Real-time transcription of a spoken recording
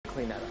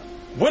clean that up.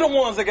 We're the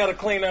ones that gotta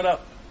clean that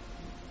up.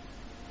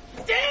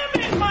 Damn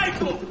it,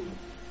 Michael!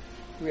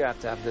 We have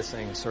to have this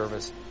thing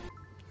serviced.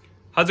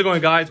 How's it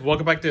going, guys?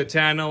 Welcome back to the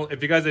channel.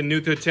 If you guys are new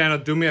to the channel,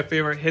 do me a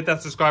favor, hit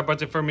that subscribe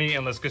button for me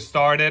and let's get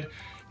started.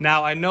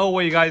 Now, I know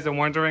what you guys are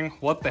wondering.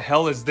 What the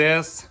hell is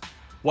this?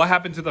 What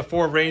happened to the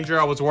Ford Ranger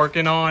I was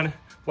working on?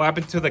 What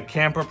happened to the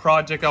camper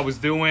project I was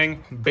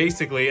doing?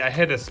 Basically, I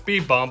hit a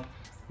speed bump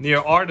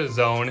near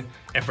AutoZone,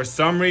 and for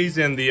some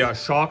reason, the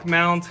shock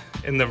mount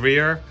in the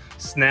rear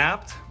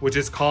snapped, which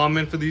is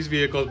common for these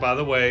vehicles, by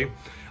the way.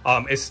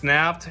 It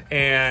snapped,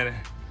 and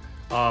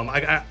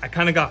I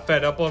kind of got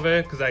fed up of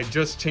it because I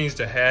just changed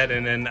the head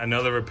and then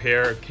another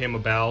repair came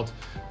about.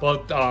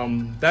 But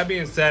that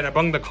being said, I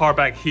brought the car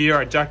back here,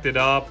 I jacked it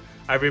up,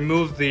 I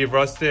removed the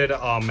rusted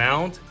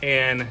mount,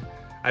 and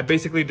I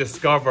basically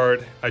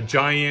discovered a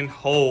giant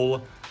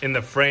hole in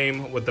the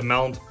frame with the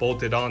mount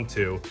bolted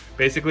onto.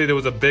 Basically, there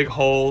was a big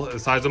hole the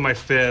size of my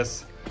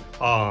fist.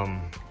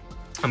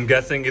 I'm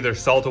guessing either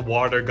salt or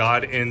water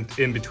got in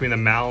between the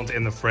mount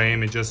and the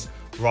frame and just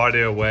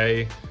rotted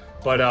away.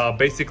 But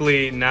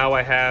basically now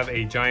I have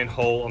a giant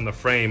hole on the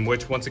frame,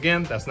 which once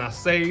again, that's not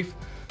safe.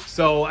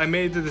 So I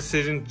made the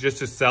decision just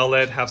to sell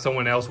it, have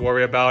someone else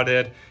worry about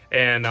it.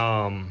 And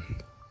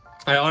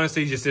I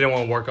honestly just didn't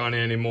want to work on it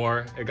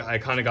anymore. I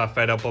kind of got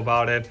fed up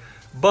about it.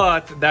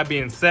 But that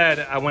being said,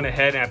 I went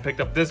ahead and I picked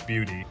up this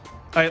beauty.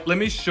 All right, let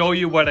me show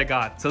you what I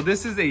got. So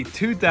this is a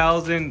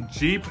 2000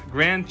 Jeep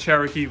Grand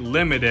Cherokee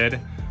Limited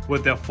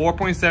with the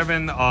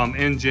 4.7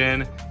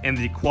 engine and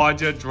the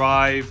Quadra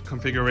drive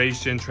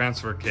configuration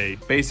transfer case.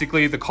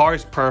 Basically, the car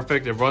is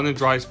perfect. It runs and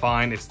drives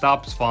fine. It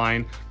stops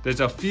fine. There's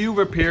a few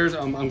repairs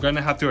I'm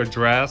gonna have to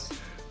address,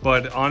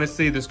 but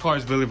honestly, this car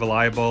is really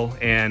reliable,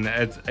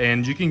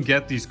 and you can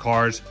get these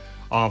cars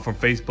from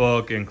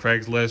Facebook and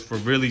Craigslist for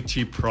really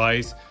cheap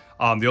price.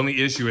 The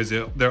only issue is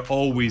they're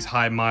always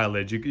high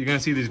mileage. You're gonna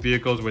see these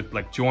vehicles with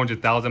like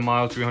 200,000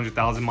 miles,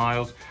 300,000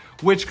 miles,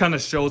 which kind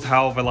of shows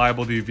how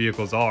reliable these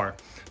vehicles are.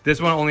 This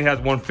one only has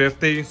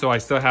 150, so I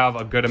still have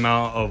a good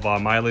amount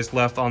of mileage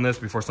left on this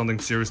before something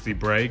seriously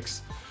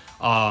breaks.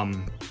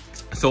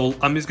 So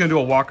I'm just gonna do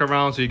a walk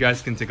around so you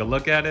guys can take a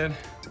look at it.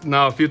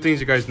 Now, a few things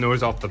you guys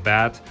notice off the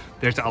bat.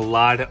 There's a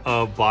lot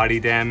of body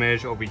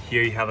damage. Over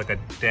here, you have like a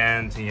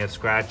dent and you have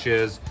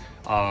scratches.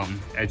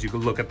 As you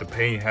can look at the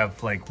paint, you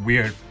have like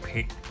weird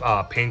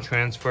paint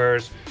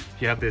transfers.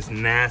 You have this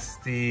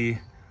nasty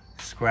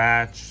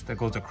scratch that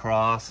goes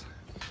across.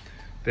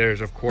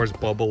 There's of course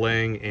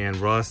bubbling and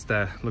rust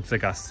that looks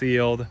like got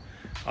sealed.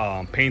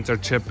 Paints are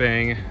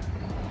chipping.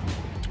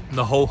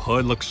 The whole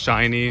hood looks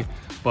shiny,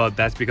 but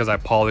that's because I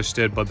polished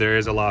it, but there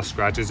is a lot of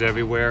scratches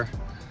everywhere.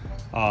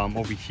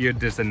 Over here,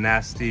 there's a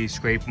nasty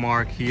scrape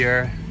mark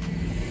here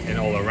and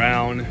all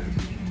around.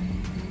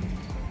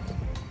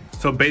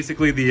 So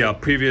basically the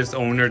previous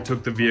owner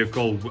took the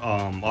vehicle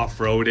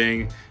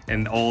off-roading,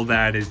 and all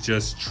that is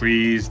just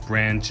trees,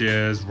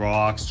 branches,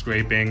 rocks,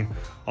 scraping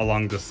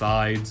along the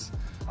sides.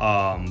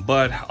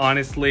 But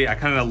honestly, I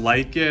kind of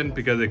like it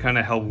because it kind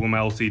of helped with my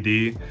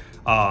OCD.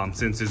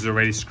 Since it's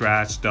already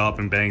scratched up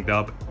and banged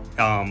up,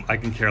 I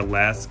can care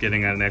less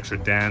getting an extra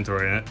dent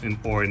or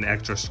an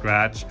extra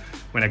scratch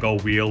when I go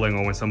wheeling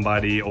or when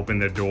somebody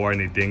opened their door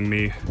and they ding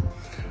me.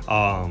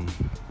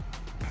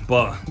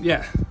 But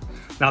yeah.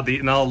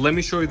 Now let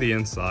me show you the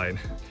inside.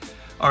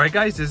 All right,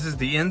 guys, this is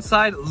the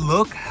inside.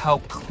 Look how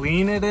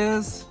clean it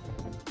is.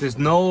 There's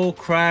no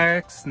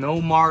cracks,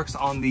 no marks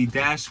on the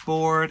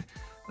dashboard.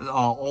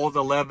 All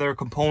the leather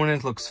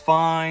components looks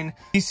fine.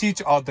 These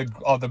seats are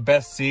the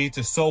best seats.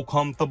 It's so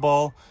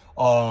comfortable.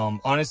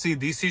 Honestly,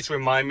 these seats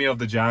remind me of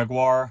the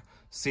Jaguar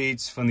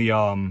seats from the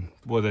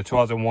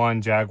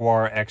 2001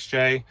 Jaguar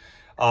XJ.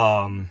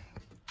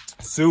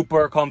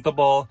 Super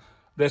comfortable.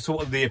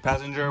 The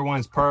passenger one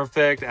is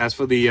perfect. As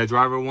for the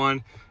driver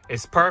one,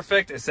 it's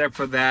perfect except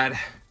for that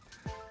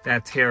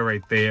tear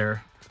right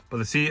there. But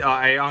the seat,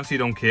 I honestly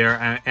don't care,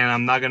 and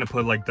I'm not gonna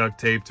put like duct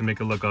tape to make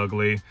it look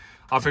ugly.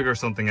 I'll figure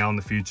something out in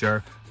the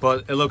future,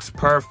 but it looks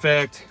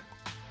perfect.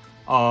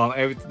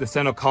 The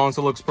center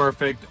console looks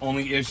perfect.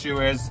 Only issue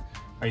is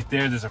right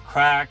there's a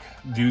crack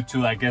due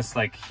to, I guess,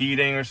 like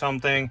heating or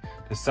something.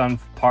 The sun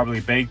probably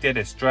baked it.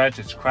 It's stretched,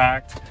 it's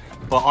cracked.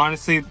 But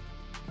honestly,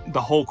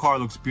 the whole car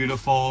looks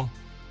beautiful.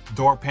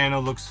 Door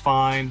panel looks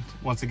fine.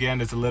 Once again,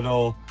 there's a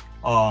little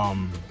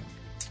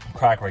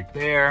crack right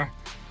there.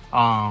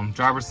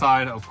 Driver's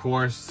side, of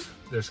course,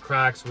 there's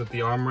cracks with the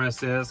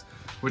armrest is,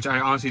 which I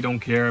honestly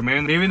don't care.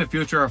 Maybe in the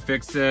future I'll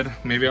fix it.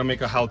 Maybe I'll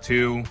make a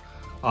how-to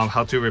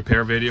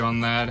repair video on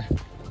that.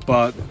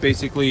 But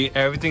basically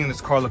everything in this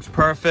car looks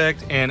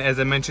perfect. And as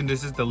I mentioned,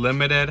 this is the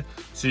limited,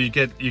 so you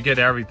get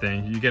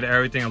everything. You get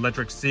everything: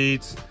 electric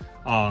seats,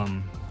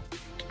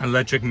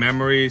 electric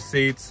memory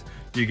seats.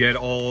 You get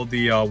all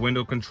the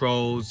window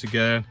controls. You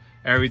get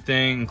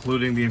everything,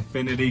 including the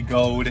Infinity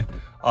Gold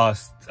a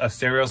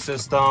stereo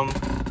system.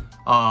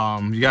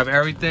 You have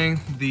everything.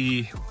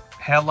 The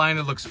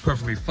headliner looks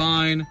perfectly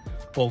fine.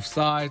 Both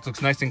sides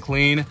looks nice and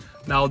clean.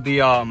 Now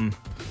the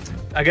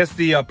I guess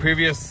the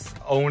previous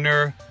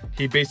owner,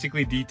 he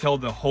basically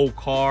detailed the whole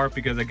car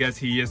because I guess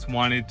he just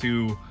wanted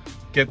to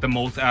get the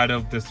most out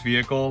of this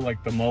vehicle,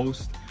 like the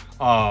most.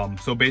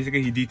 So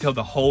basically he detailed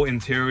the whole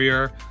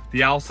interior.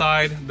 The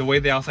outside, the way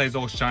the outside is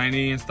all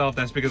shiny and stuff,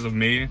 that's because of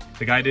me.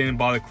 The guy didn't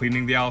bother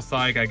cleaning the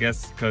outside, I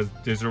guess because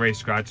there's already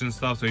scratches and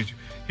stuff. So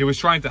he was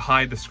trying to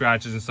hide the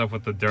scratches and stuff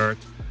with the dirt.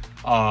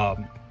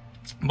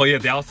 But yeah,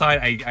 the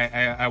outside,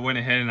 I went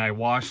ahead and I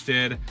washed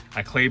it,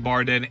 I clay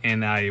barred it,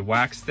 and I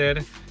waxed it,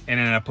 and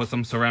then I put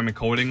some ceramic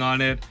coating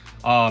on it.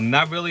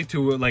 Not really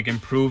to like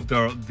improve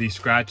the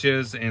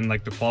scratches and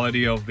like the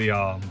quality of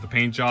the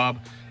paint job.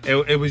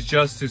 It was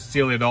just to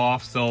seal it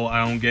off so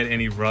I don't get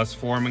any rust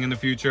forming in the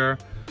future.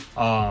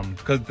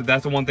 Because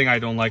that's the one thing I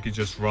don't like is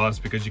just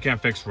rust, because you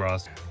can't fix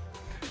rust.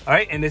 All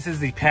right, and this is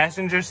the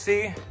passenger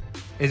seat.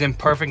 It's in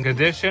perfect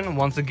condition.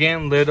 Once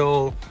again,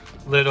 little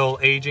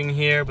aging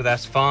here, but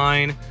that's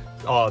fine.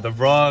 The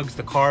rugs,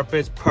 the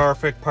carpets,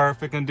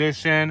 perfect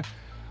condition.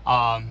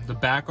 The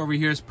back over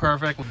here is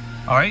perfect.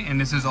 All right, and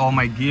this is all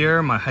my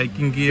gear, my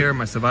hiking gear,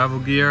 my survival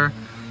gear,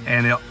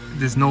 and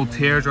there's no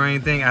tears or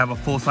anything. I have a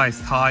full-size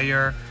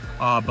tire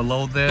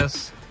below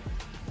this.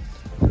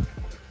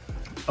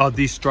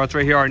 These struts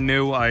right here are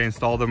new. I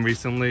installed them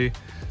recently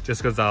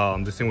just because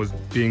this thing was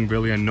being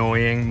really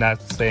annoying,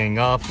 not staying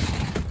up.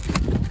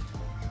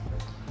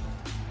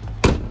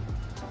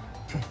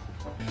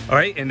 All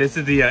right, and this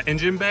is the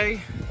engine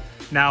bay.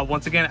 Now,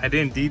 once again, I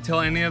didn't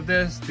detail any of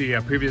this. The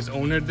previous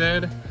owner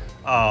did.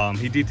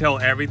 He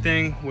detailed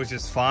everything, which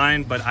is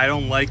fine, but I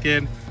don't like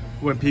it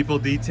when people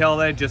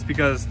detail it just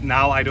because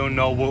now I don't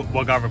know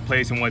what got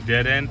replaced and what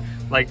didn't.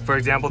 Like, for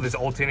example, this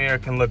alternator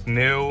can look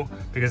new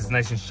because it's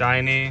nice and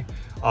shiny.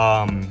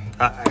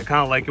 I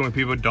kind of like it when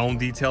people don't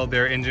detail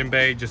their engine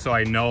bay just so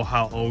I know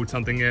how old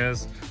something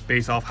is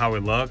based off how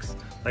it looks.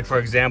 Like, for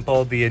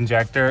example, the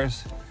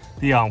injectors,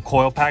 the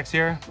coil packs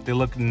here, they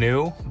look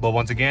new, but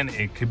once again,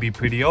 it could be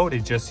pretty old.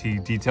 It just, he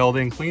detailed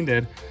it and cleaned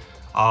it.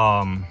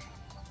 But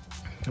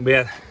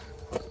yeah,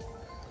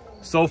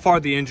 so far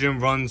the engine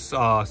runs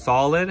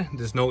solid.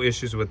 There's no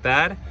issues with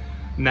that.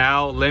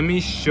 Now let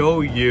me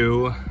show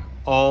you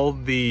all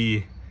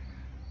the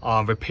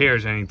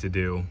repairs I need to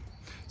do.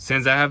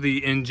 Since I have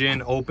the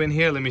engine open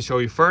here, let me show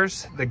you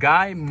first. The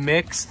guy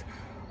mixed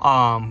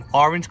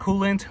orange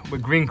coolant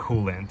with green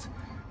coolant,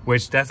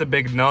 which that's a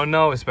big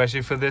no-no,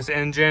 especially for this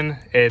engine.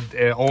 It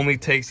only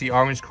takes the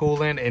orange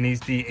coolant. It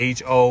needs the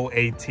HOAT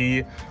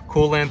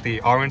coolant,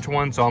 the orange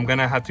one. So I'm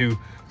gonna have to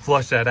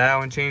flush that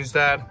out and change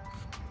that.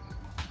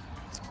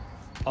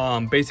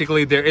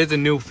 Basically, there is a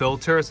new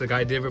filter. So the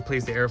guy did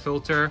replace the air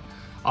filter.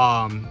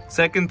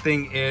 Second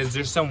thing is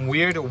there's some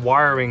weird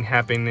wiring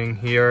happening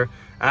here.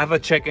 I have a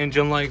check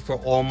engine light for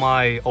all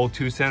my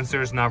O2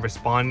 sensors not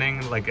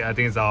responding. Like, I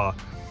think it's a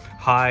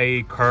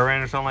high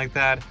current or something like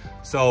that.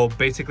 So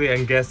basically,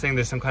 I'm guessing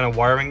there's some kind of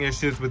wiring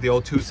issues with the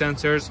O2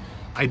 sensors.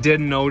 I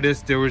did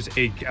notice there was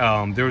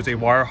a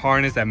wire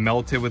harness that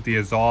melted with the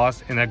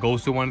exhaust, and that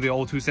goes to one of the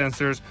O2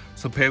 sensors.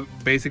 So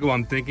basically,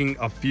 I'm thinking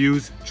a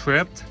fuse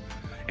tripped,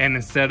 and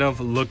instead of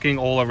looking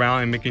all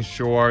around and making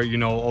sure, you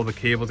know, all the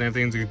cables and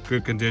everything's in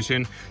good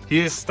condition,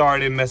 he just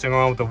started messing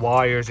around with the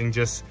wires and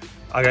just,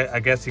 I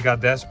guess he got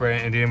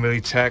desperate and didn't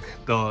really check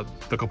the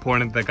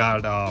component that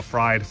got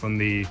fried from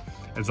the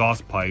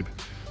exhaust pipe.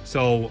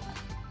 So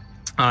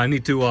I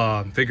need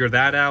to figure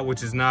that out,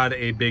 which is not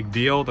a big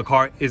deal. The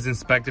car is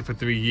inspected for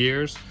 3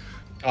 years.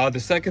 The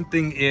second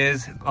thing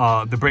is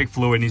the brake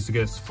fluid needs to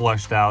get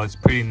flushed out. It's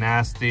pretty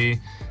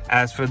nasty.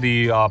 As for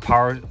the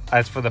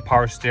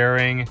power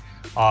steering,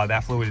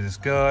 that fluid is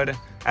good.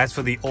 As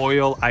for the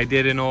oil, I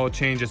did an oil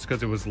change just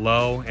because it was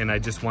low and I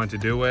just wanted to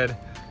do it.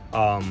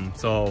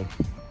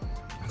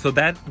 So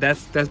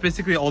that's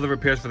basically all the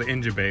repairs for the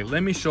engine bay.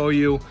 Let me show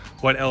you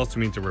what else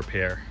we need to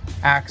repair.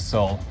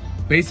 Axle.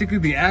 Basically,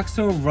 the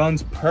axle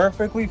runs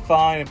perfectly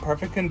fine, in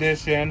perfect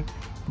condition,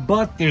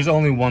 but there's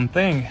only one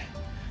thing.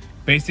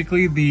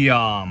 Basically, the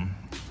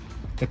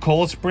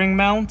coil spring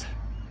mount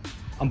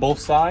on both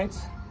sides,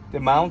 the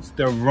mounts,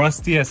 they're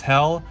rusty as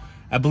hell.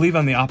 I believe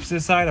on the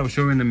opposite side, I will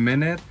show you in a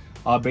minute.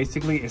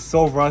 Basically, it's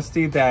so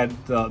rusty that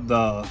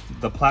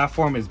the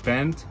platform is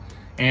bent.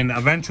 And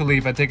eventually,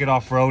 if I take it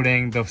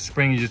off-roading, the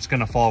spring is just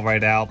gonna fall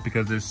right out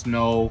because there's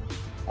no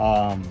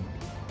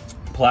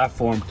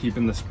platform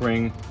keeping the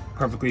spring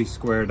perfectly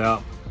squared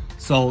up.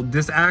 So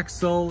this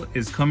axle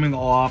is coming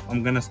off.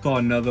 I'm gonna install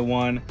another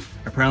one.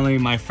 Apparently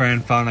my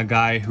friend found a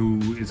guy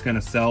who is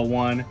gonna sell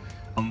one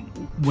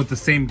with the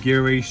same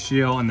gear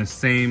ratio and the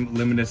same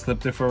limited slip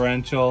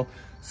differential.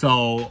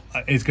 So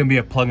it's gonna be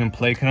a plug and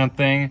play kind of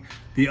thing.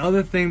 The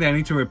other thing that I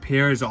need to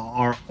repair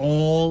are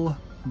all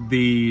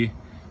the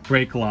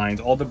brake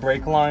lines. All the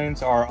brake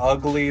lines are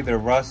ugly, they're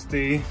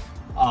rusty.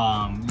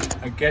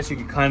 I guess you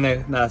can kind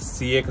of not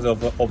see it because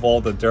of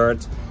all the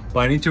dirt, but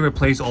I need to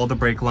replace all the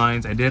brake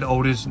lines. I did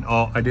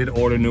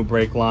order new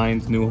brake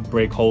lines, new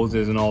brake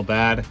hoses and all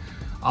that.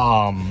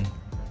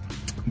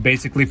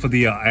 Basically for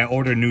the I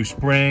ordered new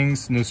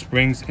springs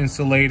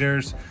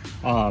insulators,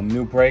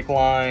 new brake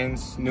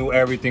lines, new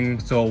everything.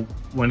 So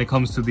when it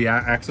comes to the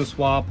axle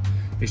swap,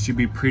 It should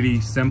be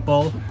pretty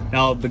simple.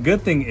 Now, the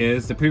good thing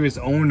is the previous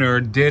owner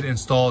did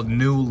install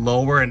new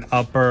lower and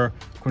upper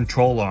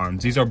control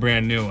arms. These are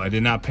brand new. I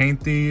did not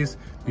paint these.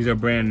 These are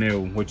brand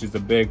new, which is a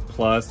big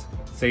plus.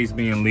 Saves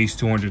me at least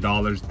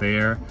 $200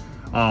 there.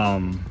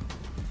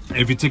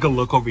 If you take a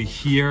look over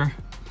here,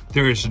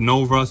 there is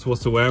no rust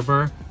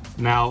whatsoever.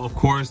 Now, of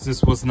course,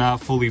 this was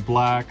not fully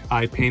black.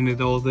 I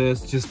painted all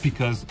this just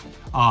because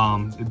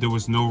there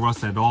was no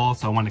rust at all.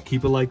 So I want to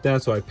keep it like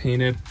that. So I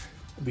painted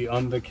the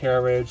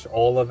undercarriage,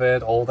 all of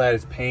it. All that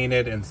is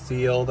painted and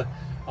sealed.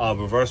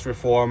 Reverse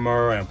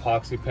reformer and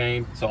epoxy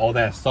paint. So all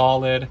that is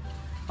solid.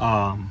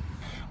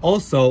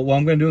 Also, what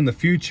I'm going to do in the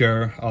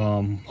future,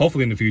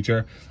 hopefully in the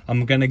future,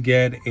 I'm going to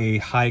get a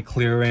high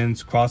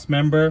clearance cross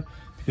member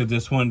because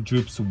this one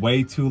droops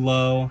way too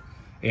low.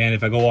 And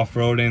if I go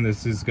off-roading,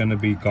 this is going to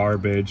be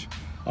garbage.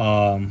 So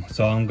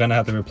I'm going to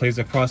have to replace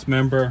the cross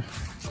member.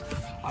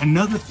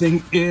 Another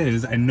thing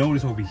is, I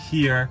noticed over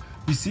here,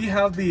 you see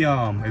how the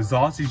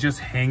exhaust is just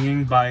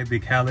hanging by the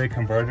catalytic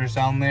converters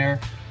down there?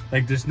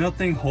 Like, there's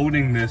nothing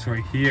holding this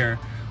right here.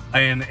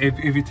 And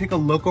if you take a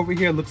look over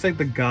here, it looks like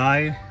the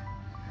guy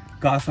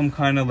got some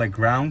kind of like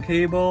ground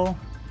cable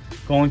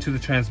going to the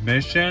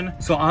transmission.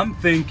 So I'm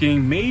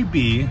thinking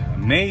maybe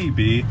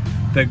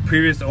the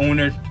previous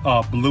owner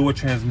blew a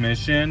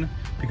transmission,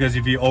 because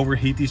if you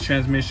overheat these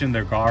transmissions,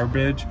 they're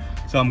garbage.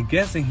 So I'm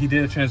guessing he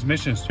did a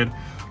transmission.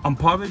 I'm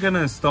probably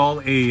gonna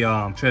install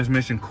a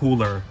transmission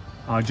cooler,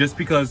 just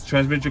because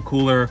transmission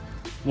cooler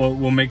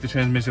will make the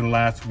transmission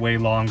last way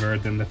longer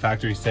than the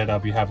factory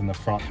setup you have in the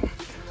front.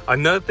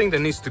 Another thing that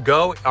needs to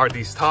go are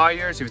these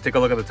tires. If you take a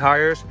look at the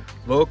tires,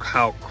 look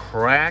how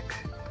cracked,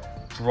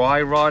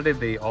 dry rotted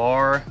they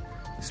are.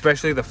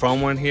 Especially the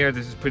front one here.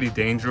 This is pretty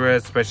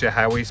dangerous, especially at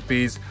highway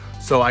speeds.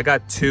 So I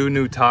got 2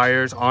 new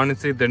tires.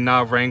 Honestly, they're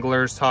not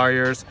Wrangler's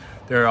tires.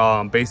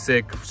 They're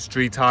basic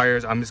street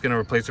tires. I'm just gonna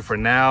replace it for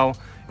now.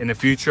 In the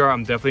future,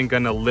 I'm definitely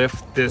gonna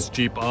lift this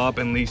Jeep up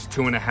at least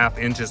 2.5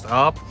 inches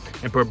up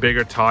and put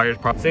bigger tires.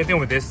 Same thing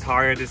with this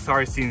tire. This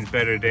tire sees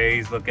better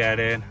days. Look at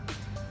it.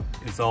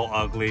 It's all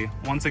ugly.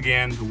 Once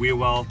again, the wheel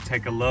well,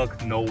 take a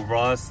look. No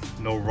rust,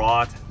 no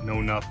rot, no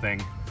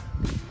nothing.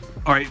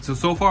 All right,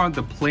 so far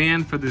the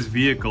plan for this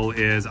vehicle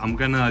is I'm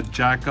gonna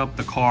jack up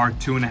the car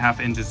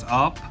 2.5 inches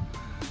up.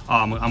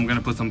 I'm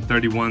gonna put some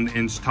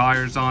 31-inch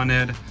tires on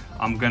it.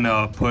 I'm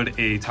gonna put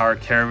a tire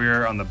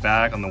carrier on the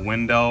back, on the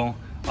window.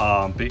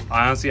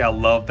 Honestly, I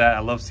love that. I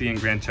love seeing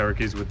Grand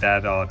Cherokees with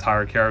that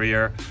tire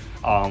carrier.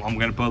 I'm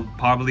gonna put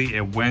probably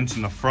a winch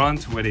in the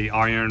front with a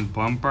iron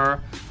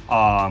bumper,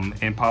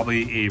 and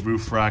probably a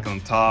roof rack on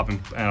top, and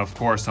of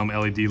course some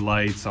LED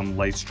lights, some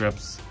light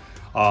strips.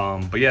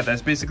 But yeah,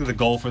 that's basically the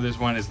goal for this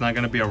one. It's not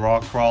gonna be a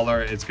rock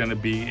crawler. It's gonna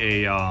be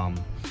a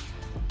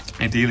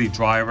daily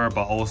driver,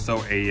 but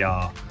also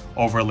a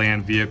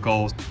overland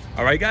vehicle.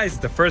 All right, guys,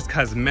 the first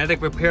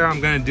cosmetic repair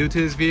I'm gonna do to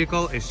this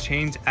vehicle is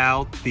change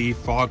out the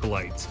fog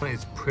lights.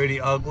 It's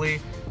pretty ugly.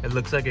 It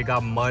looks like it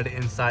got mud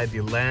inside the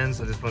lens,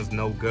 so this one's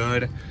no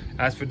good.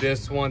 As for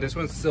this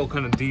one's still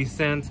kind of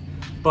decent,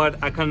 but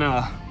I kind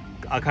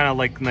of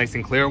like nice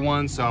and clear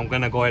ones, so I'm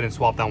gonna go ahead and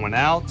swap that one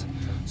out.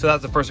 So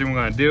that's the first thing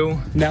we're gonna do.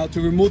 Now,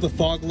 to remove the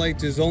fog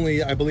lights, there's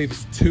only, I believe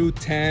it's 2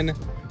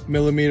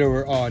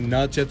 10mm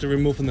nuts you have to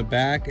remove from the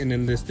back, and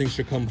then this thing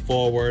should come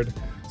forward.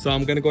 So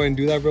I'm gonna go ahead and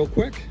do that real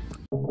quick.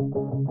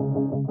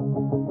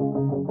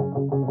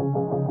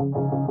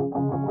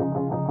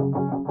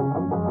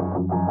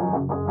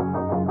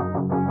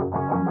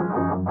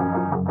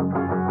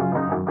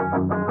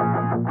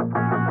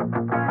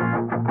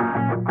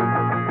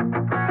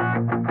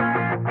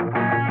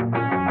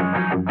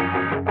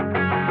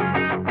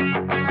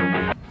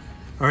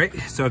 All right,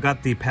 so I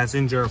got the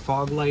passenger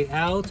fog light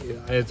out.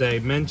 As I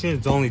mentioned,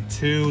 it's only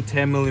 2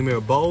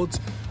 10mm bolts.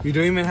 You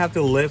don't even have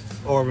to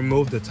lift or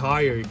remove the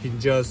tire. You can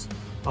just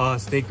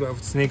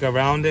snake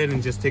around it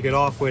and just take it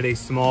off with a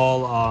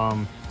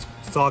small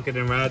socket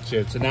and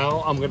ratchet. So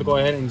now I'm gonna go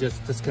ahead and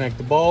just disconnect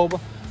the bulb.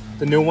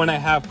 The new one I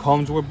have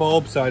comes with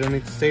bulbs, so I don't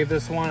need to save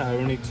this one. I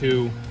don't need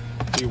to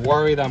be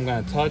worried I'm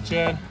gonna touch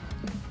it.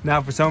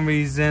 Now, for some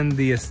reason,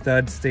 the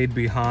stud stayed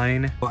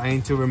behind. I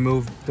need to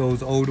remove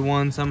those old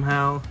ones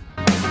somehow.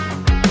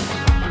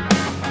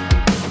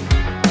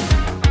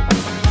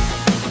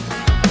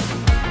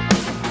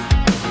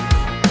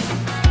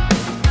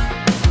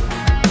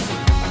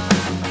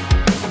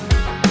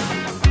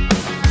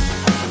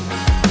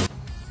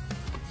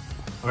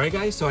 Alright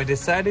guys, so I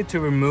decided to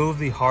remove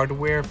the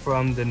hardware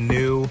from the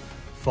new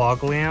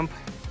fog lamp.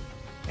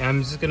 And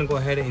I'm just gonna go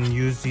ahead and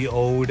use the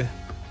old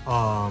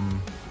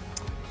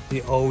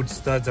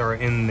studs are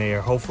in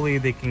there. Hopefully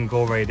they can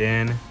go right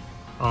in.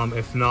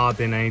 If not,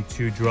 then I need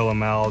to drill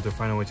them out or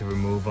find a way to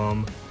remove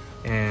them.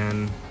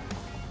 And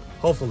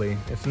hopefully,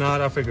 if not,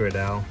 I'll figure it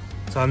out.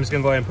 So I'm just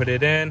gonna go ahead and put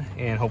it in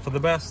and hope for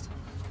the best.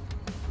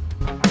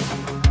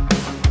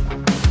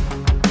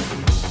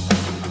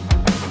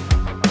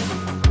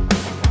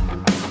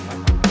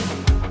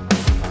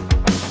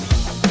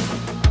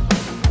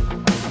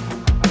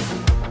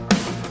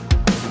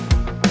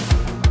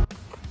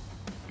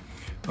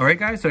 All Alright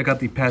guys, so I got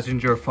the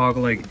passenger fog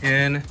light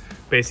in.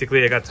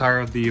 Basically I got tired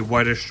of the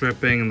weather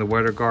stripping and the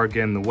weather guard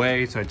getting in the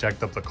way, so I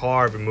jacked up the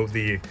car, removed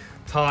the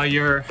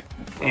tire,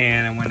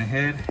 and I went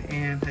ahead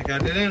and I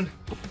got it in.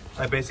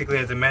 I basically,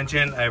 as I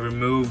mentioned, I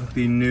removed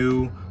the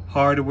new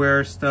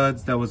hardware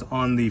studs that was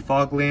on the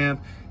fog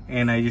lamp,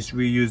 and I just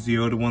reused the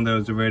older one that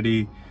was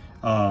already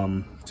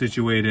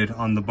situated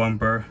on the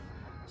bumper.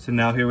 So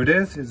now here it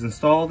is, it's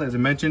installed. As I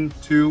mentioned,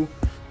 two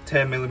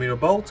 10mm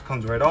bolts,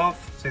 comes right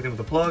off. Same thing with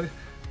the plug,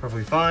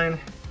 perfectly fine.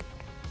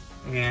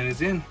 And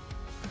it's in.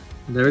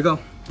 There we go,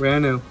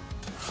 brand new.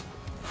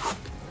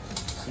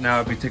 So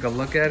now if we take a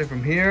look at it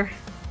from here,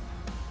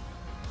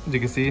 as you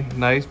can see,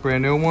 nice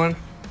brand new one,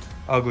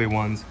 ugly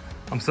ones.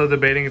 I'm still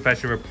debating if I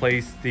should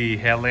replace the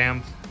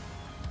headlamps.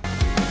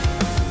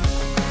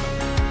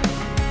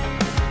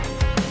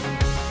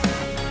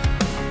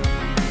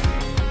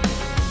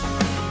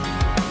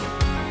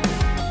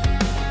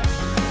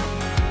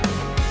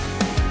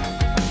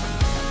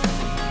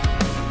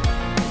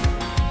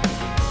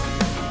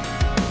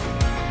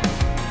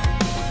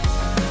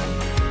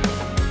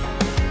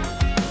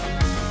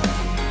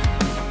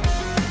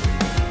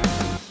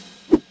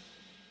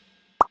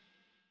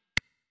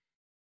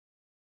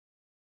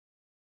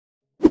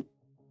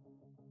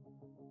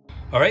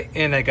 All right,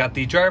 and I got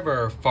the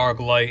driver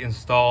fog light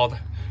installed.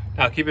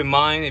 Now keep in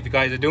mind, if you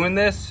guys are doing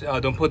this,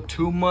 don't put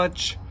too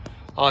much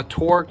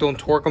torque. Don't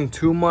torque them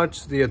too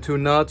much, the two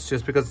nuts,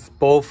 just because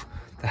both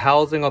the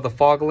housing of the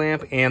fog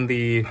lamp and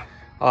the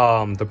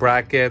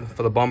bracket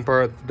for the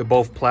bumper, they're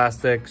both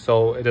plastic,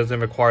 so it doesn't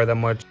require that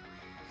much.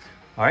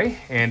 All right,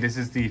 and this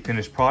is the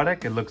finished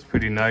product. It looks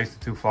pretty nice,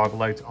 the two fog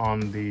lights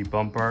on the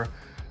bumper.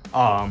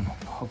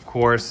 Of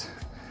course,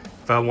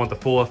 if I want the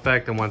full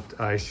effect,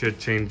 I should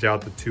change out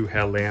the two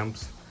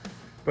headlamps,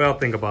 but I'll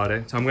think about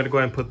it. So I'm gonna go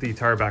ahead and put the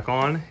tire back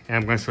on, and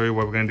I'm gonna show you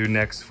what we're gonna do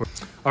next.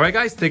 All right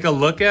guys, take a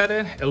look at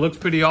it. It looks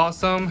pretty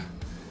awesome.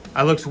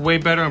 It looks way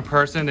better in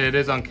person than it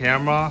is on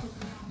camera.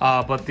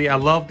 But I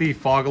love the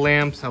fog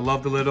lamps. I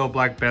love the little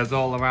black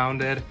bezel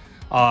around it.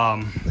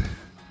 I'm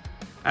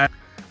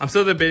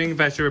still debating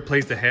if I should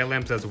replace the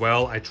headlamps as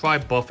well. I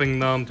tried buffing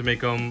them to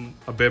make them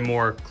a bit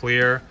more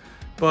clear,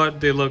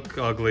 but they look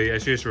ugly. I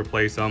should just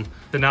replace them.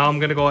 So now I'm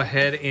gonna go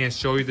ahead and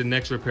show you the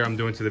next repair I'm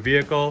doing to the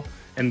vehicle,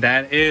 and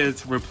that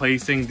is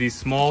replacing these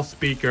small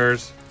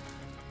speakers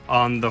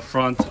on the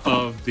front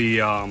of the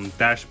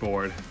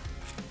dashboard.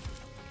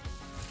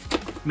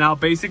 Now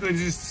basically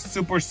this is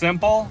super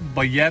simple,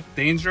 but yet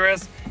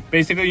dangerous.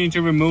 Basically you need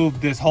to remove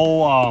this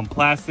whole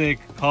plastic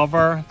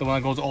cover, the one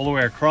that goes all the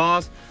way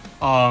across.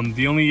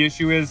 The only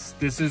issue is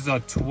this is a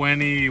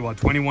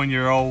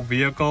 21-year-old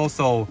vehicle,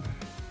 so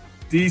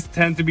these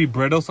tend to be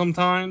brittle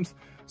sometimes.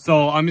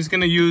 So I'm just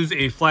gonna use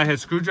a flathead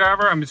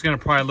screwdriver. I'm just gonna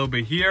pry a little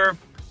bit here,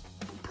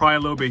 pry a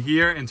little bit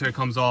here until it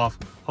comes off.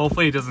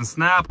 Hopefully it doesn't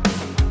snap.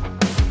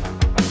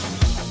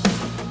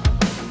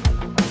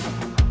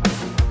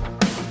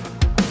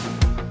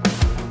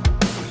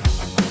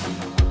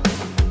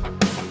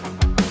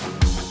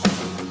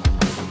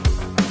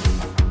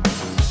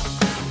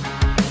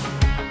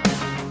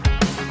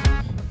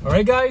 All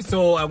right guys,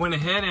 so I went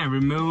ahead and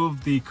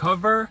removed the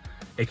cover.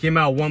 It came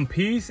out one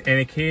piece and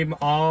it came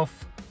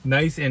off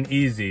nice and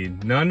easy.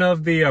 None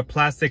of the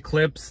plastic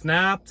clips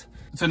snapped.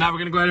 So now we're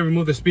gonna go ahead and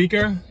remove the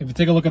speaker. If you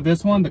take a look at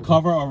this one, the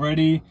cover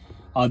already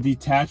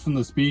detached from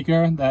the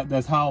speaker.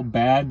 That's how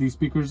bad these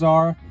speakers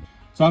are.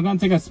 So I'm gonna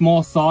take a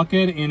small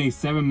socket in a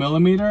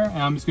 7mm,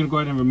 and I'm just gonna go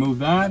ahead and remove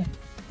that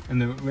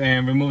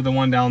and remove the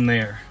one down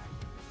there.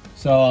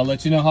 So I'll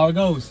let you know how it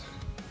goes.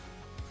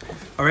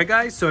 All right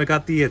guys, so I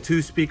got the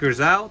two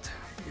speakers out.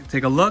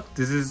 Take a look.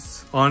 This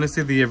is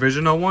honestly the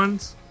original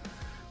ones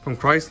from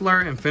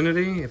Chrysler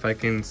Infiniti. If I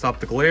can stop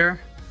the glare,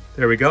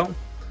 there we go.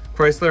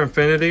 Chrysler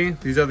Infiniti.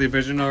 These are the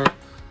original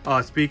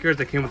speakers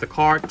that came with the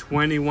car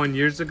 21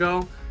 years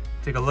ago.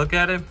 Take a look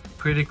at it.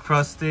 Pretty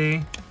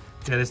crusty.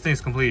 Yeah, this thing's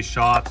completely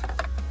shot.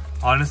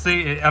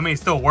 Honestly, it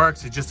still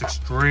works. It's just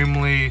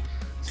extremely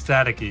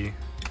staticky.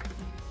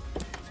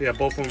 So yeah,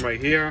 both of them right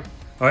here.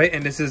 All right,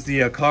 and this is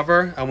the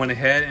cover. I went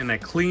ahead and I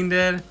cleaned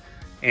it,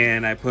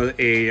 and I put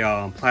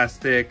a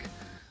plastic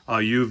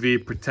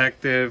UV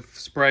protective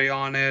spray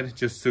on it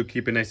just to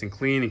keep it nice and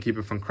clean and keep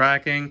it from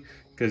cracking,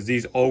 because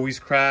these always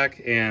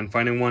crack, and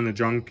finding one in the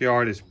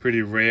junkyard is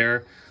pretty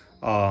rare.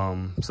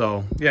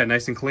 So yeah,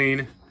 nice and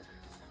clean.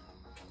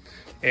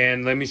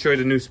 And let me show you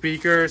the new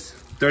speakers.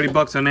 30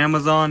 bucks on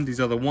Amazon. These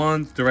are the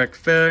ones, direct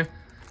fit,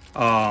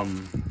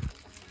 and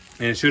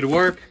it should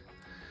work.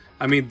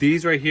 I mean,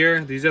 these right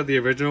here, these are the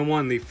original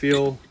one. They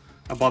feel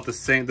about the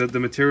same. The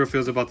material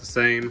feels about the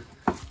same.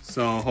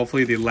 So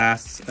hopefully they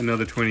last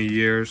another 20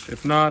 years.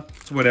 If not,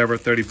 it's whatever,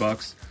 30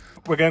 bucks.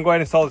 We're gonna go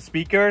ahead and install the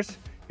speakers.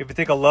 If you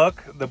take a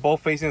look, they're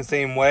both facing the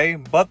same way,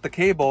 but the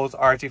cables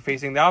are actually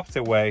facing the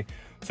opposite way.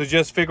 So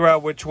just figure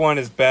out which one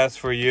is best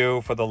for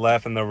you, for the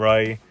left and the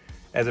right.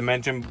 As I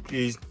mentioned,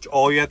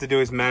 all you have to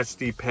do is match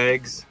the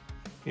pegs.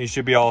 You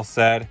should be all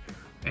set.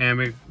 And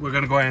we're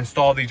gonna go ahead and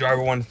install the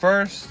driver one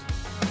first.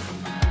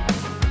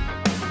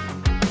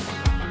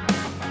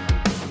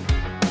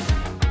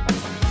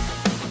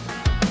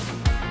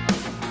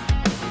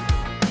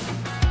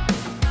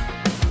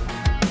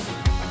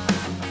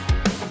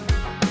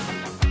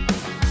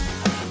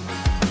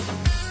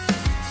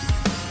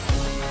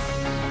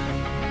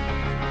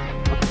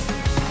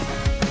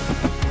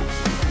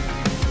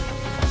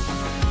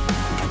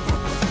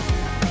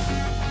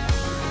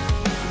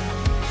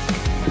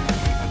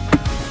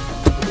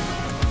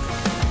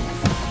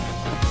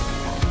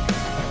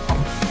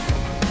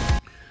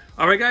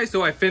 All right, guys,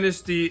 so I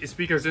finished the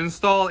speakers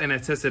install and I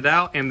tested it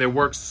out and they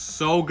work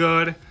so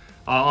good.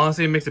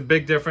 Honestly, it makes a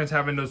big difference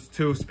having those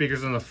two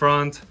speakers in the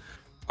front.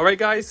 All right,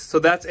 guys, so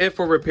that's it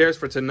for repairs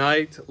for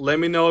tonight. Let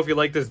me know if you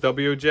like this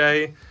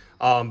WJ.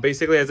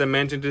 Basically, as I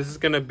mentioned, this is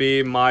going to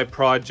be my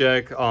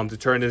project to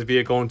turn this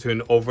vehicle into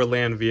an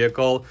overland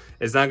vehicle.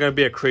 It's not going to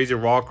be a crazy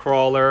rock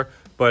crawler,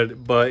 but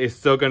it's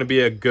still going to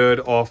be a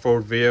good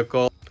off-road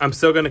vehicle. I'm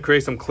still going to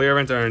create some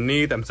clearance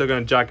underneath. I'm still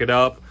going to jack it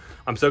up.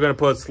 I'm still going to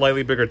put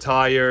slightly bigger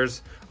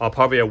tires,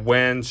 probably a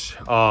winch.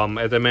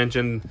 As I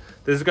mentioned,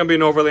 this is going to be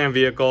an overland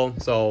vehicle,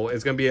 so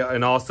it's going to be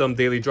an awesome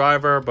daily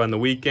driver, but on the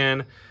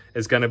weekend,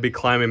 it's going to be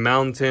climbing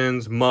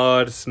mountains,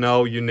 mud,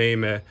 snow, you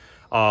name it.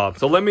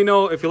 So let me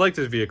know if you like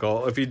this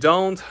vehicle. If you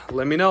don't,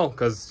 let me know,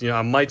 because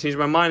I might change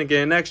my mind and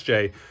get an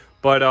XJ.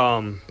 But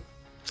I'm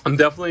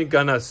definitely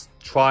going to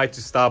try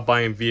to stop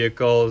buying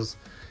vehicles.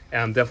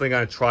 And I'm definitely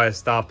going to try to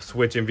stop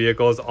switching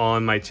vehicles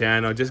on my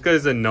channel just because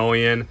it's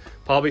annoying.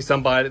 Probably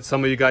some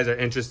of you guys are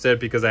interested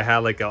because I had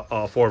like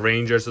a Ford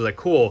Ranger. So like,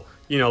 cool,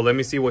 let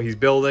me see what he's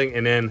building.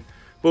 And then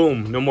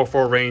boom, no more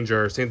Ford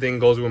Ranger. Same thing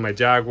goes with my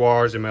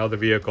Jaguars and my other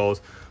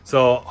vehicles.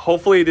 So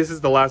hopefully this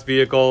is the last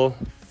vehicle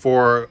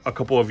for a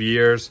couple of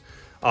years.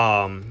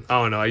 I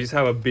don't know. I just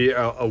have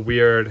a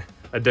weird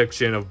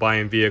addiction of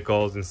buying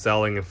vehicles and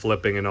selling and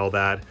flipping and all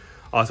that.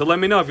 So let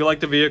me know if you like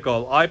the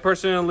vehicle. I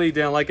personally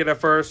didn't like it at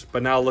first,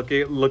 but now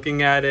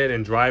looking at it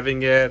and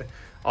driving it,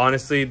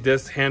 honestly,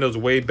 this handles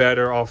way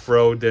better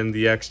off-road than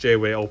the XJ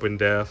with open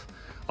diff,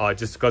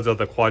 just because of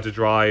the quadra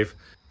drive.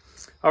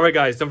 All right,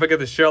 guys, don't forget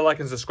to share, like,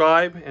 and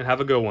subscribe, and have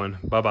a good one.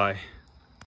 Bye-bye.